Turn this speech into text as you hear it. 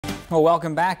Well,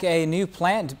 welcome back. A new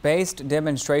plant-based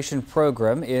demonstration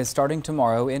program is starting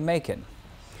tomorrow in Macon.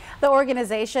 The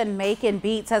organization Macon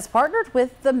Beets has partnered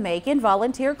with the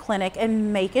Macon-Volunteer-Clinic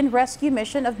and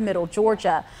Macon-Rescue-Mission of Middle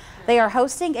Georgia. They are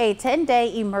hosting a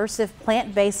 10-day immersive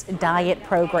plant-based diet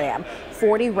program.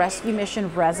 40 Rescue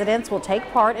Mission residents will take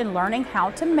part in learning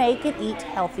how to make and eat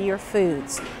healthier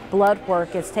foods. Blood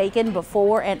work is taken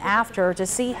before and after to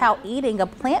see how eating a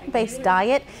plant-based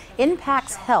diet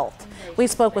impacts health. We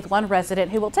spoke with one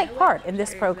resident who will take part in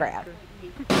this program.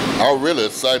 I'm really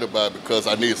excited about it because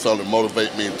I need something to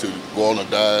motivate me to go on a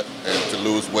diet and to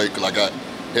lose weight because I got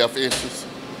health issues.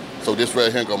 So this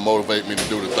right here is going to motivate me to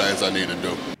do the things I need to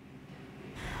do.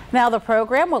 Now the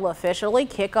program will officially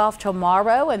kick off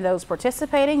tomorrow, and those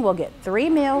participating will get 3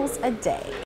 meals a day.